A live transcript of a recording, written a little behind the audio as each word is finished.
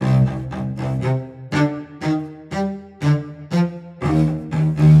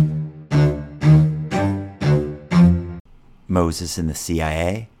Moses in the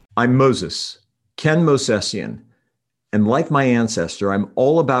CIA. I'm Moses, Ken Mosesian, and like my ancestor, I'm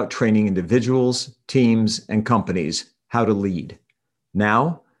all about training individuals, teams, and companies how to lead.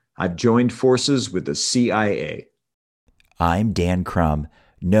 Now, I've joined forces with the CIA. I'm Dan Crum,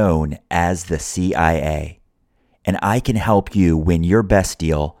 known as the CIA, and I can help you win your best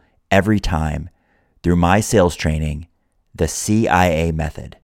deal every time through my sales training, the CIA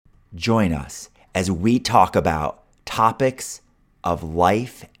method. Join us as we talk about topics of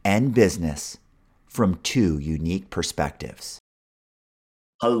life and business from two unique perspectives.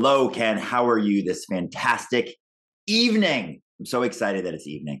 Hello, Ken. How are you this fantastic evening? I'm so excited that it's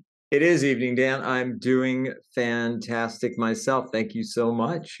evening. It is evening, Dan. I'm doing fantastic myself. Thank you so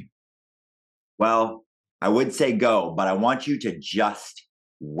much. Well, I would say go, but I want you to just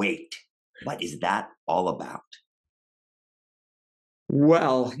wait. What is that all about?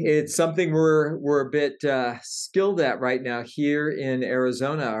 Well, it's something we're a bit skilled at right now here in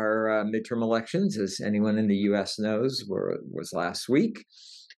Arizona. Our midterm elections, as anyone in the U.S. knows, was last week,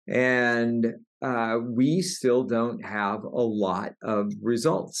 and we still don't have a lot of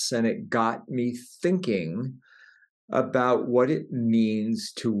results. And it got me thinking about what it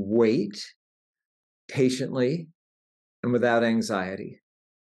means to wait patiently and without anxiety.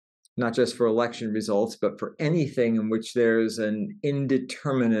 Not just for election results, but for anything in which there's an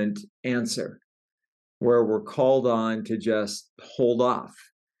indeterminate answer, where we're called on to just hold off.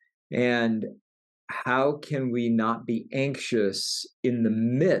 And how can we not be anxious in the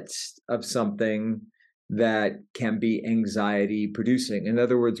midst of something that can be anxiety producing? In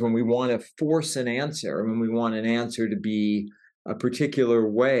other words, when we want to force an answer, when we want an answer to be a particular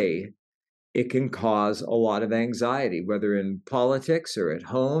way, it can cause a lot of anxiety, whether in politics or at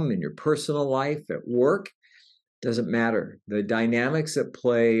home, in your personal life, at work. Doesn't matter. The dynamics at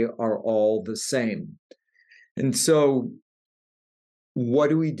play are all the same. And so what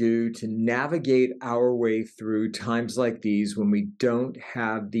do we do to navigate our way through times like these when we don't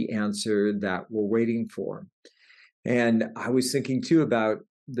have the answer that we're waiting for? And I was thinking too about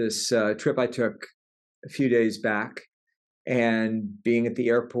this trip I took a few days back, and being at the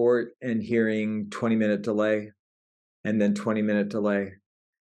airport and hearing 20-minute delay, and then 20-minute delay,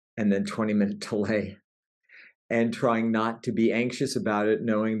 and then 20-minute delay, and trying not to be anxious about it,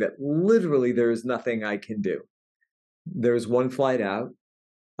 knowing that literally there is nothing I can do. There's one flight out.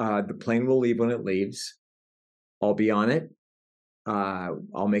 The plane will leave when it leaves. I'll be on it.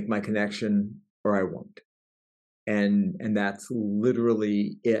 I'll make my connection or I won't. And that's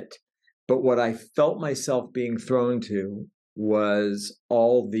literally it. But what I felt myself being thrown to was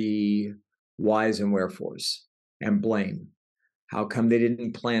all the whys and wherefores and blame. How come they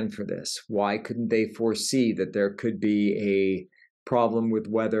didn't plan for this? Why couldn't they foresee that there could be a problem with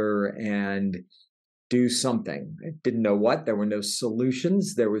weather and do something? I didn't know what. There were no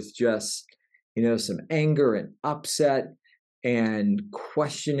solutions. There was just, some anger and upset and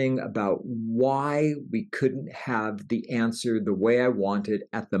questioning about why we couldn't have the answer the way I wanted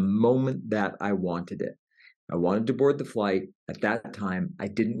at the moment that I wanted it. I wanted to board the flight at that time. I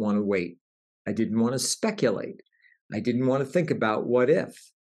didn't want to wait. I didn't want to speculate. I didn't want to think about what if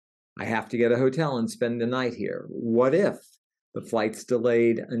I have to get a hotel and spend the night here. What if the flight's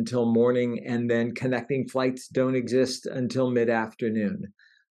delayed until morning and then connecting flights don't exist until mid-afternoon?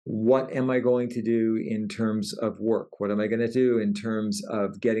 What am I going to do in terms of work? What am I going to do in terms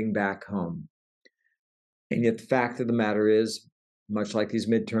of getting back home? And yet the fact of the matter is, much like these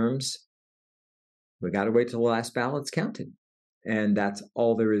midterms, we got to wait till the last ballot's counted. And that's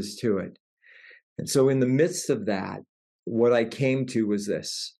all there is to it. And so in the midst of that, what I came to was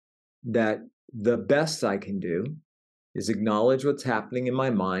this, that the best I can do is acknowledge what's happening in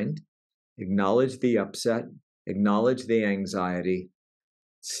my mind, acknowledge the upset, acknowledge the anxiety,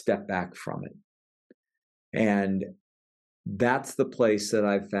 step back from it. And that's the place that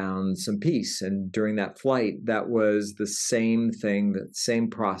I found some peace. And during that flight, that was the same thing, the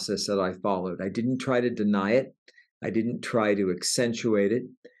same process that I followed. I didn't try to deny it. I didn't try to accentuate it.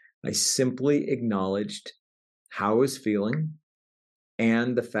 I simply acknowledged how I was feeling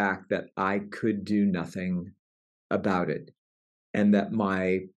and the fact that I could do nothing about it. And that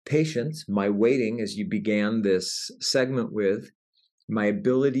my patience, my waiting, as you began this segment with, my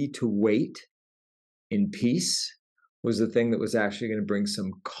ability to wait in peace was the thing that was actually going to bring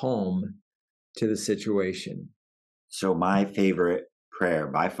some calm to the situation. So my favorite prayer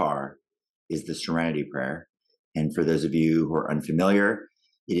by far is the Serenity Prayer. And for those of you who are unfamiliar,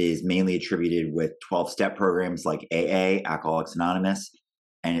 it is mainly attributed with 12-step programs like AA, Alcoholics Anonymous.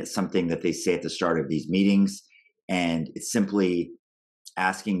 And it's something that they say at the start of these meetings. And it's simply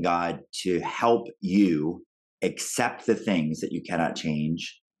asking God to help you accept the things that you cannot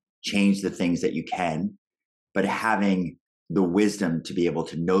change the things that you can, but having the wisdom to be able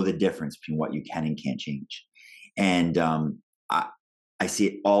to know the difference between what you can and can't change. And I see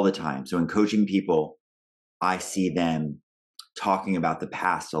it all the time. So in coaching people, I see them talking about the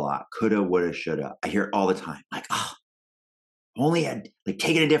past a lot. Coulda, woulda, shoulda. I hear it all the time. Like, oh, only I'd like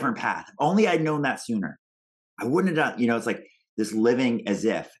taken a different path. If only I'd known that sooner. I wouldn't have done, it's like this living as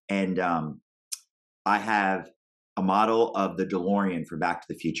if. And I have a model of the DeLorean for Back to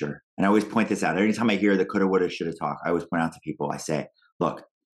the Future. And I always point this out. Anytime I hear the coulda, woulda, shoulda talk, I always point out to people, I say, look,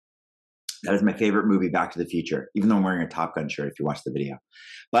 that is my favorite movie, Back to the Future, even though I'm wearing a Top Gun shirt if you watch the video.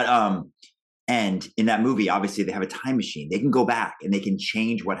 But and in that movie, obviously, they have a time machine. They can go back and they can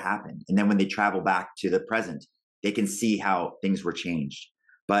change what happened. And then when they travel back to the present, they can see how things were changed.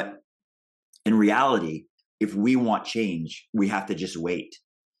 But in reality, if we want change, we have to just wait.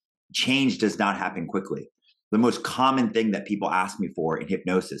 Change does not happen quickly. The most common thing that people ask me for in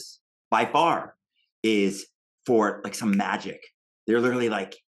hypnosis, by far, is for like some magic. They're literally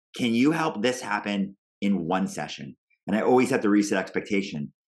like, can you help this happen in one session? And I always have to reset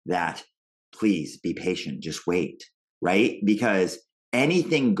expectation that please be patient, just wait, right? Because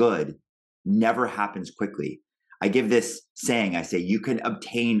anything good never happens quickly. I give this saying, I say, you can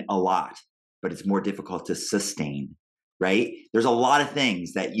obtain a lot, but it's more difficult to sustain, right? There's a lot of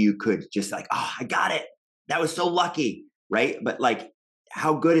things that you could just like, oh, I got it. That was so lucky, right? But like,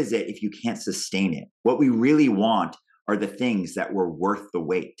 how good is it if you can't sustain it? What we really want are the things that were worth the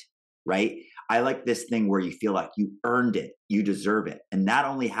wait, right? I like this thing where you feel like you earned it, you deserve it. And that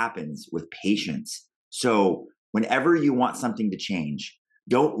only happens with patience. So whenever you want something to change,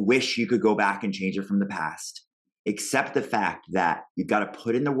 don't wish you could go back and change it from the past. Accept the fact that you've got to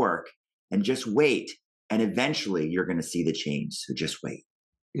put in the work and just wait. And eventually you're going to see the change. So just wait.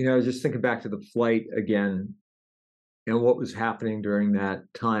 Just thinking back to the flight again and what was happening during that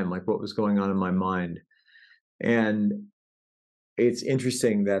time, like what was going on in my mind. And it's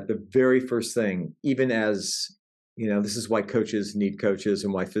interesting that the very first thing, even as, this is why coaches need coaches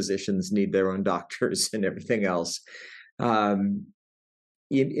and why physicians need their own doctors and everything else.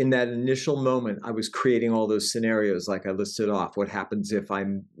 In that initial moment, I was creating all those scenarios like I listed off. What happens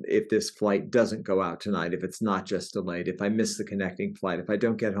if this flight doesn't go out tonight, if it's not just delayed, if I miss the connecting flight, if I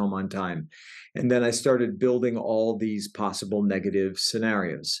don't get home on time? And then I started building all these possible negative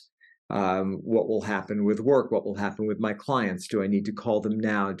scenarios. What will happen with work? What will happen with my clients? Do I need to call them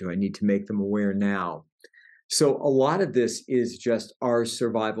now? Do I need to make them aware now? So a lot of this is just our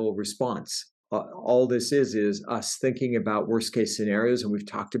survival response. All this is us thinking about worst case scenarios. And we've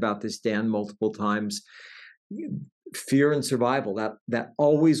talked about this, Dan, multiple times. Fear and survival, that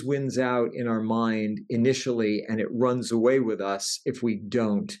always wins out in our mind initially, and it runs away with us if we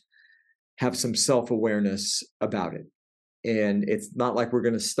don't have some self-awareness about it. And it's not like we're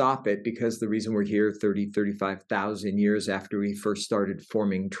going to stop it, because the reason we're here 30, 35,000 years after we first started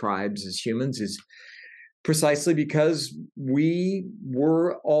forming tribes as humans is precisely because we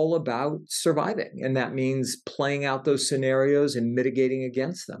were all about surviving. And that means playing out those scenarios and mitigating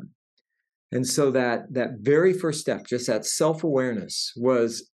against them. And so that very first step, just that self-awareness,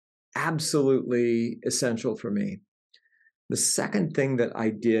 was absolutely essential for me. The second thing that I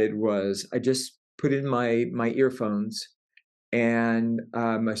did was I just put in my earphones and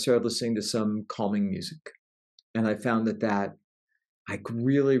I started listening to some calming music. And I found that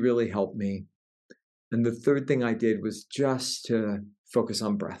really, really helped me. And the third thing I did was just to focus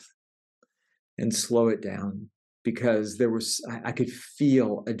on breath and slow it down, because I could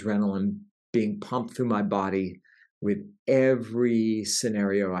feel adrenaline being pumped through my body with every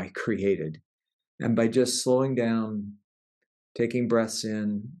scenario I created. And by just slowing down, taking breaths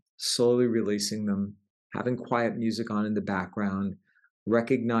in, slowly releasing them, having quiet music on in the background,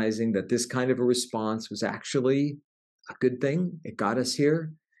 recognizing that this kind of a response was actually a good thing. It got us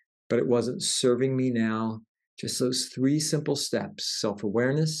here, but it wasn't serving me now. Just those three simple steps: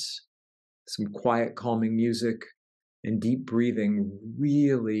 self-awareness, some quiet, calming music, and deep breathing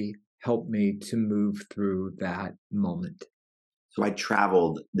really helped me to move through that moment. So I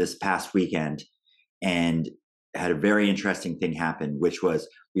traveled this past weekend and had a very interesting thing happen, which was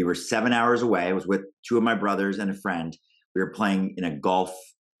we were 7 hours away. I was with two of my brothers and a friend. We were playing in a golf,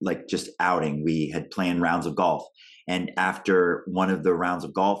 like just outing. We had planned rounds of golf. And after one of the rounds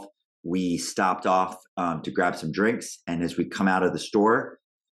of golf, we stopped off to grab some drinks. And as we come out of the store,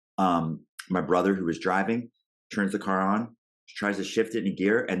 my brother, who was driving, turns the car on, tries to shift it in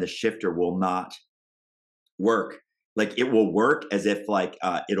gear, and the shifter will not work. Like it will work as if like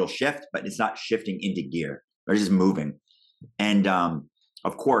it'll shift, but it's not shifting into gear. It's just moving. And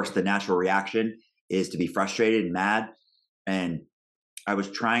of course, the natural reaction is to be frustrated and mad. And I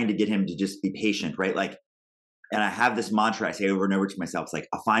was trying to get him to just be patient, right? Like, and I have this mantra I say over and over to myself. It's like,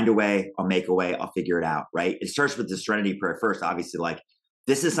 I'll find a way, I'll make a way, I'll figure it out, right? It starts with the Serenity Prayer first, obviously, like,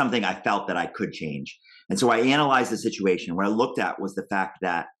 this is something I felt that I could change. And so I analyzed the situation. What I looked at was the fact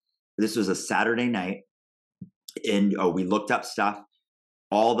that this was a Saturday night, and we looked up stuff.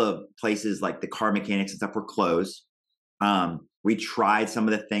 All the places like the car mechanics and stuff were closed. We tried some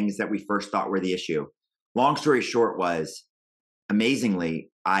of the things that we first thought were the issue. Long story short was, amazingly,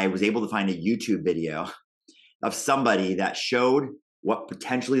 I was able to find a YouTube video of somebody that showed what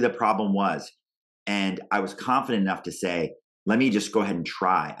potentially the problem was. And I was confident enough to say, let me just go ahead and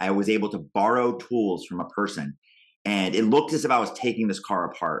try. I was able to borrow tools from a person, and it looked as if I was taking this car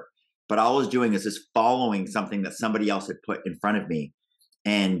apart. But all I was doing is just following something that somebody else had put in front of me.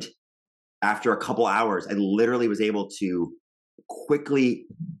 And after a couple hours, I literally was able to quickly,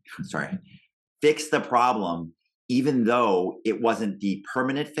 fix the problem, even though it wasn't the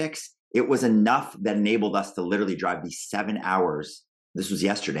permanent fix. It was enough that enabled us to literally drive these 7 hours. This was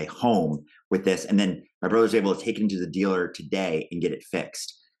yesterday, home with this. And then my brother was able to take it into the dealer today and get it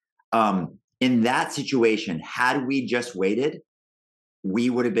fixed. In that situation, had we just waited, we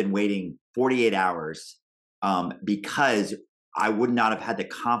would have been waiting 48 hours because I would not have had the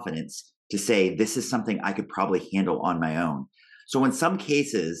confidence to say, this is something I could probably handle on my own. So in some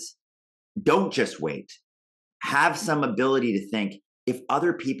cases, don't just wait. Have some ability to think, if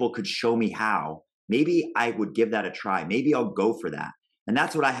other people could show me how, maybe I would give that a try. Maybe I'll go for that. And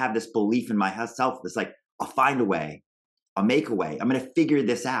that's what I have, this belief in myself. It's like, I'll find a way. I'll make a way. I'm going to figure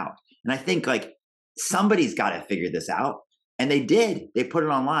this out. And I think like somebody's got to figure this out. And they did. They put it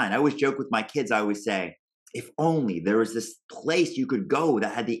online. I always joke with my kids. I always say, if only there was this place you could go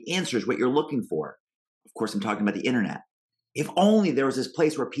that had the answers, what you're looking for. Of course, I'm talking about the internet. If only there was this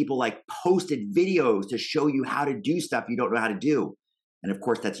place where people like posted videos to show you how to do stuff you don't know how to do. And of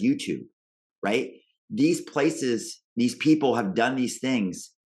course, that's YouTube, right? These places, these people have done these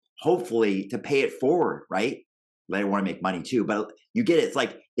things, hopefully to pay it forward, right? They want to make money too, but you get it. It's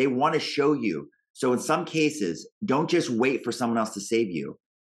like they want to show you. So in some cases, don't just wait for someone else to save you.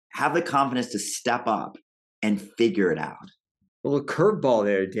 Have the confidence to step up and figure it out. Well, a curveball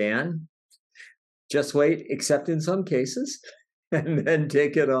there, Dan. Just wait, except in some cases, and then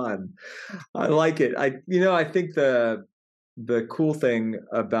take it on. I like it. I think the cool thing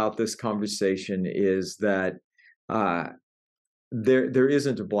about this conversation is that there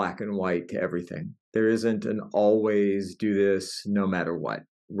isn't a black and white to everything. There isn't an always do this no matter what.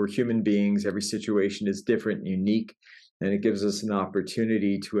 We're human beings. Every situation is different and unique, and it gives us an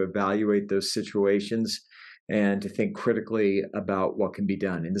opportunity to evaluate those situations and to think critically about what can be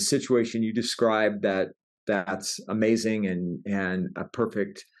done. In the situation you described, that's amazing and a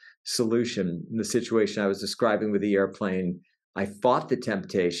perfect solution. In the situation I was describing with the airplane, I fought the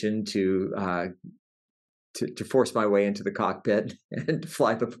temptation to force my way into the cockpit and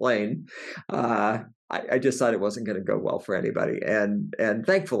fly the plane. I just thought it wasn't going to go well for anybody, and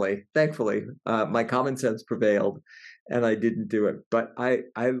thankfully, my common sense prevailed, and I didn't do it. But I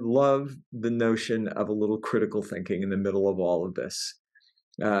love the notion of a little critical thinking in the middle of all of this.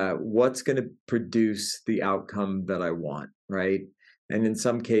 What's going to produce the outcome that I want, right? And in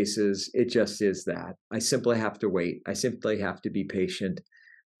some cases, it just is that. I simply have to wait. I simply have to be patient.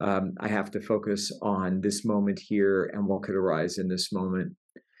 I have to focus on this moment here and what could arise in this moment.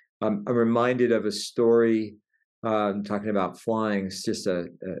 I'm reminded of a story talking about flying. It's just a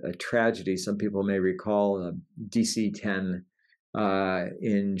tragedy. Some people may recall DC-10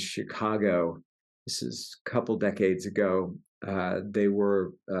 in Chicago. This is a couple decades ago. They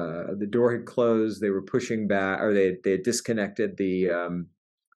were the door had closed. They were pushing back, or they had disconnected the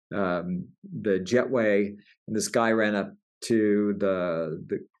jetway. And this guy ran up to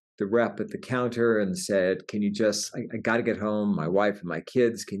the rep at the counter and said, "Can you just? I got to get home. My wife and my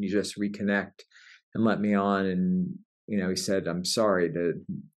kids. Can you just reconnect and let me on?" And he said, "I'm sorry. The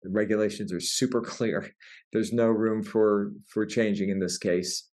regulations are super clear. There's no room for changing in this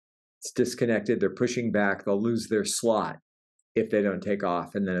case. It's disconnected. They're pushing back. They'll lose their slot if they don't take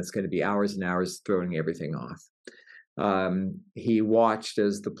off, and then it's going to be hours and hours throwing everything off." He watched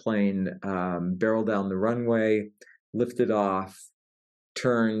as the plane barreled down the runway, lifted off,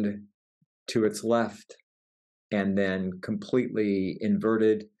 turned to its left, and then completely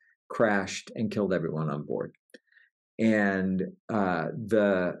inverted, crashed, and killed everyone on board. And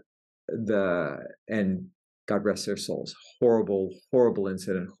and God rest their souls. Horrible, horrible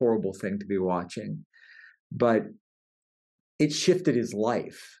incident, horrible thing to be watching. But it shifted his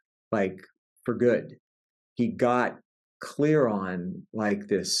life, like for good. He got clear on like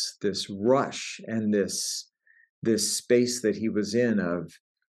this rush and this space that he was in of,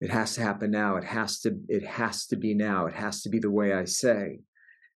 it has to happen now, it has to be now, it has to be the way I say,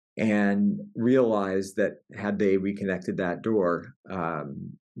 and realized that had they reconnected that door,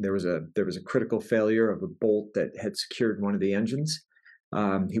 there was a critical failure of a bolt that had secured one of the engines.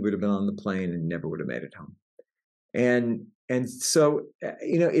 He would have been on the plane and never would have made it home. And so,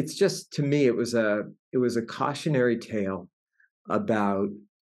 it's just, to me, it was a cautionary tale about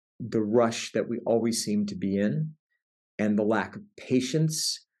the rush that we always seem to be in, and the lack of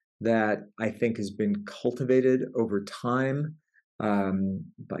patience that I think has been cultivated over time,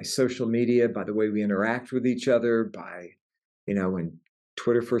 by social media, by the way we interact with each other, by, when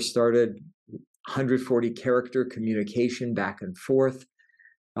Twitter first started, 140 character communication back and forth.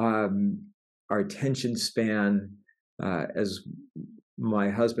 Our attention span, as my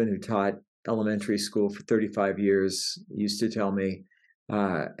husband, who taught elementary school for 35 years, used to tell me,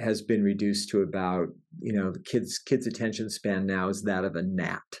 has been reduced to about, the kids' attention span now is that of a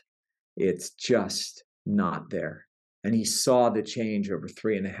gnat. It's just not there. And he saw the change over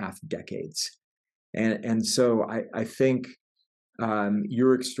 3.5 decades. And so I think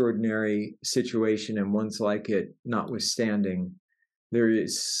your extraordinary situation and ones like it notwithstanding, there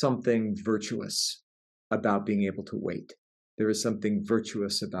is something virtuous about being able to wait. There is something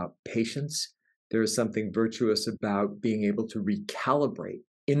virtuous about patience. There is something virtuous about being able to recalibrate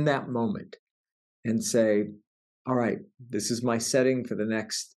in that moment and say, all right, this is my setting for the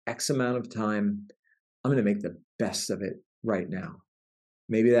next X amount of time. I'm going to make the best of it right now.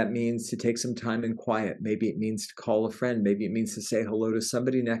 Maybe that means to take some time in quiet. Maybe it means to call a friend. Maybe it means to say hello to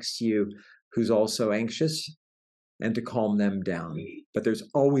somebody next to you who's also anxious and to calm them down. But there's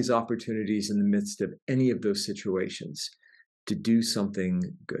always opportunities in the midst of any of those situations to do something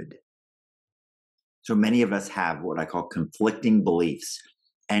good. So many of us have what I call conflicting beliefs.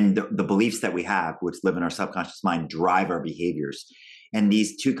 And the beliefs that we have, which live in our subconscious mind, drive our behaviors. And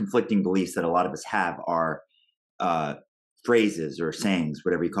these two conflicting beliefs that a lot of us have are phrases or sayings,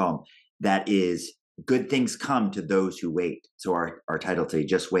 whatever you call them. That is, good things come to those who wait. So our title today,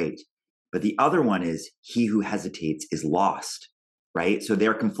 Just Wait. But the other one is, he who hesitates is lost, right? So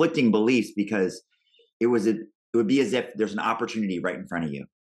they're conflicting beliefs because it would be as if there's an opportunity right in front of you.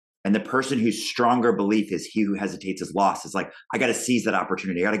 And the person whose stronger belief is he who hesitates is lost. It's like, I got to seize that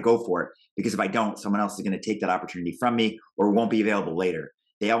opportunity. I got to go for it, because if I don't, someone else is going to take that opportunity from me or won't be available later.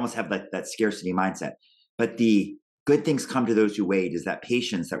 They almost have that scarcity mindset. But the good things come to those who wait is that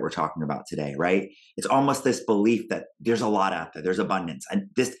patience that we're talking about today, right? It's almost this belief that there's a lot out there. There's abundance. And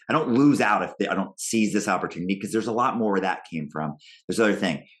I don't lose out if I don't seize this opportunity, because there's a lot more where that came from. There's another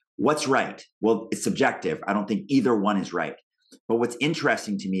thing. What's right? Well, it's subjective. I don't think either one is right. But what's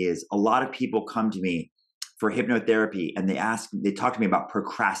interesting to me is a lot of people come to me for hypnotherapy and they talk to me about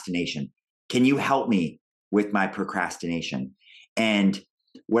procrastination. Can you help me with my procrastination? And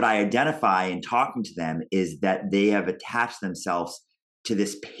what I identify in talking to them is that they have attached themselves to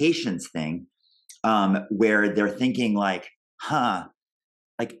this patience thing, where they're thinking like, and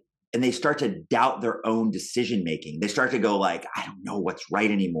they start to doubt their own decision making. They start to go like, I don't know what's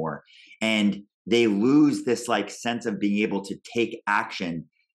right anymore. And they lose this like sense of being able to take action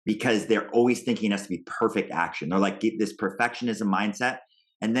because they're always thinking it has to be perfect action. They're like this perfectionism mindset.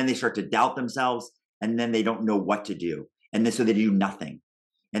 And then they start to doubt themselves, and then they don't know what to do. And then so they do nothing.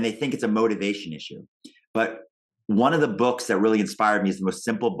 And they think it's a motivation issue. But one of the books that really inspired me is the most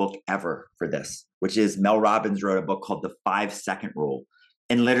simple book ever for this, which is Mel Robbins wrote a book called The 5-Second Rule.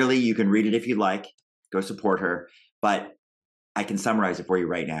 And literally, you can read it if you'd like, go support her. But I can summarize it for you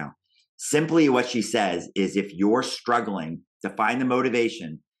right now. Simply what she says is, if you're struggling to find the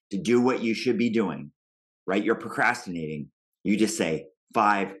motivation to do what you should be doing, right? You're procrastinating. You just say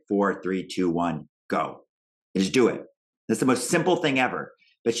 5, 4, 3, 2, 1, go. You just do it. That's the most simple thing ever.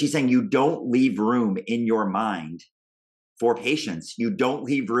 But she's saying you don't leave room in your mind for patience. You don't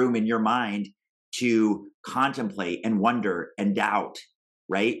leave room in your mind to contemplate and wonder and doubt,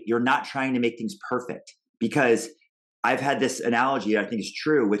 right? You're not trying to make things perfect, because I've had this analogy that I think is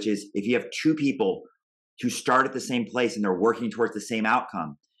true, which is if you have two people who start at the same place and they're working towards the same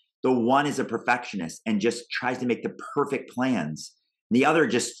outcome, the one is a perfectionist and just tries to make the perfect plans. The other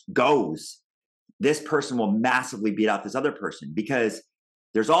just goes. This person will massively beat out this other person, because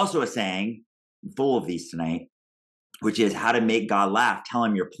there's also a saying, I'm full of these tonight, which is how to make God laugh. Tell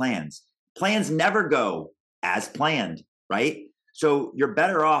him your plans. Plans never go as planned, right? So you're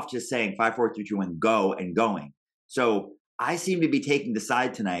better off just saying 5, 4, 3, 2, 1, go, and going. So I seem to be taking the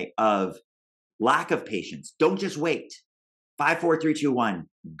side tonight of lack of patience. Don't just wait. 5, 4, 3, 2, 1,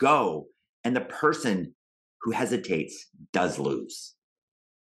 go. And the person Who hesitates does lose.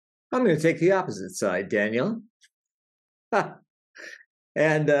 I'm going to take the opposite side, Daniel.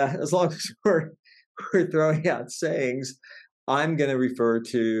 And as long as we're throwing out sayings, I'm going to refer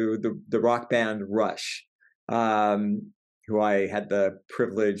to the rock band Rush, who I had the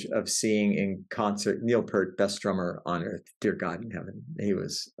privilege of seeing in concert. Neil Peart, best drummer on earth. Dear God in heaven, he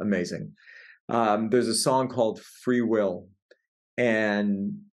was amazing. There's a song called Free Will,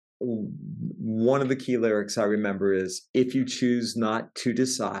 and one of the key lyrics I remember is, if you choose not to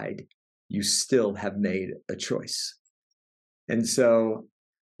decide, you still have made a choice. And so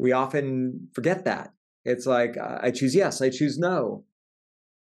we often forget that. It's like, I choose yes, I choose no.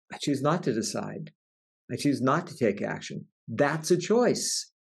 I choose not to decide. I choose not to take action. That's a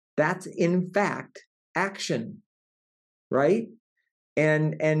choice. That's, in fact, action, right?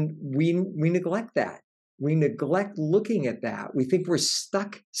 And we neglect that. We neglect looking at that. We think we're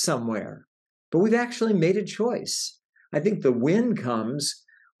stuck somewhere, but we've actually made a choice. I think the win comes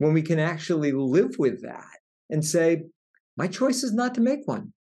when we can actually live with that and say, my choice is not to make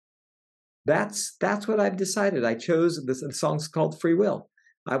one. That's what I've decided. I chose this. The song's called Free Will.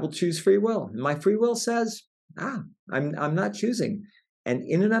 I will choose free will. And my free will says, I'm not choosing. And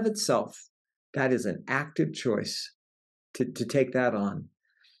in and of itself, that is an active choice to take that on.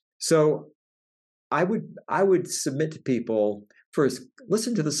 So I would submit to people, first,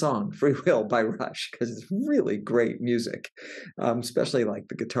 listen to the song Free Will by Rush, because it's really great music, especially like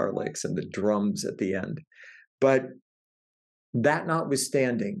the guitar licks and the drums at the end. But that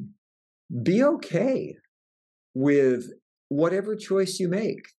notwithstanding, be okay with whatever choice you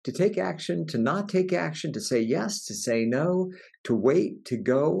make, to take action, to not take action, to say yes, to say no, to wait, to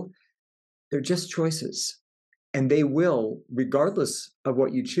go. They're just choices. And they will, regardless of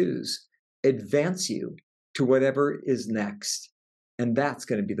what you choose, advance you to whatever is next. And that's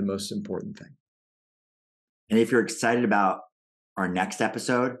going to be the most important thing. And if you're excited about our next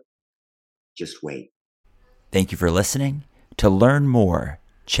episode, just wait. Thank you for listening. To learn more,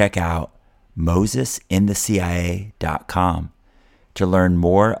 check out mosesinthecia.com. To learn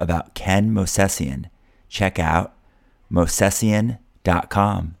more about Ken Mosesian, check out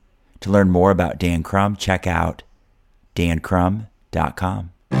mosesian.com. To learn more about Dan Crum, check out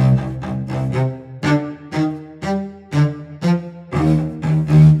dancrum.com.